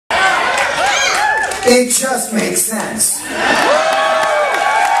It just makes sense.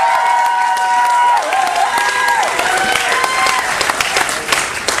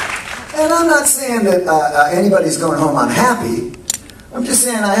 And I'm not saying that anybody's going home unhappy. I'm just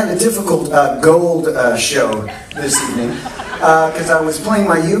saying I had a difficult gold show this evening because I was playing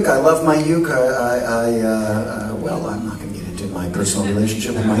my uke. I love my uke. Well, I'm not going to get into my personal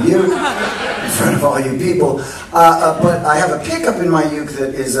relationship with my uke in front of all you people. But I have a pickup in my uke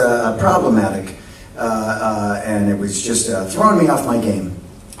that is problematic, and it was just throwing me off my game.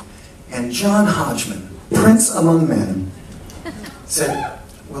 And John Hodgman, Prince Among Men, said,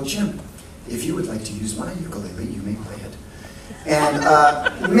 "Well, Jim, if you would like to use my ukulele, you may play it." And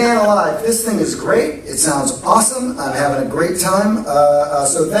man alive, this thing is great. It sounds awesome. I'm having a great time.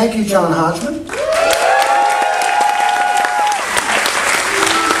 So thank you, John Hodgman.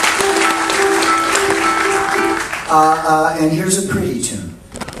 And here's a pretty tune.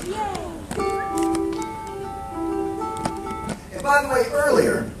 And by the way,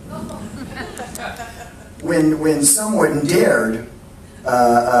 earlier, when someone dared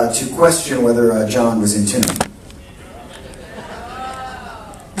to question whether John was in tune,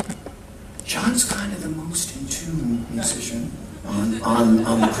 John's kind of the most in tune musician on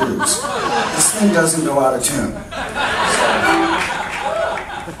the cruise. This thing doesn't go out of tune.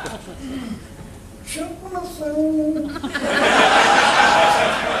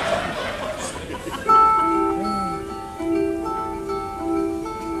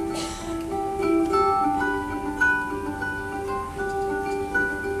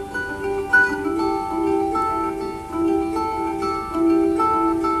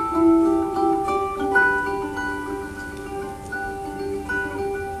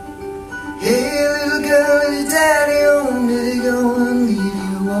 Hey, little girl, is your daddy home? Did he go and leave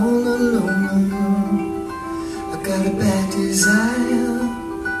you all alone? I got a bad desire.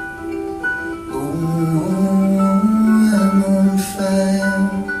 Oh, I'm on fire.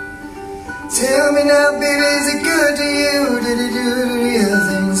 Tell me now, baby, is it good to you? Did it do the real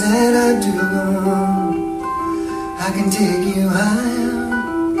things that I do? I can take you higher.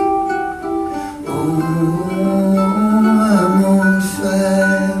 Oh, I'm on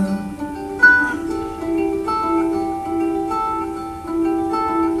fire.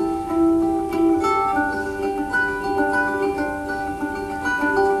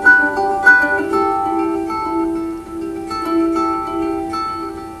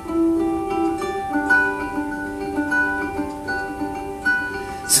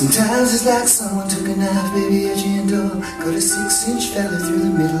 Sometimes it's like someone took a knife, baby, edgy and dull, cut a 6-inch fella through the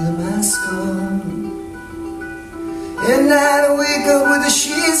middle of my skull. At night I wake up with the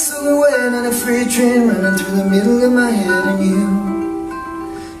sheets soaking wet and a freight train running through the middle of my head, and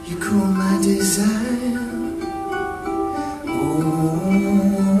you cool my desire.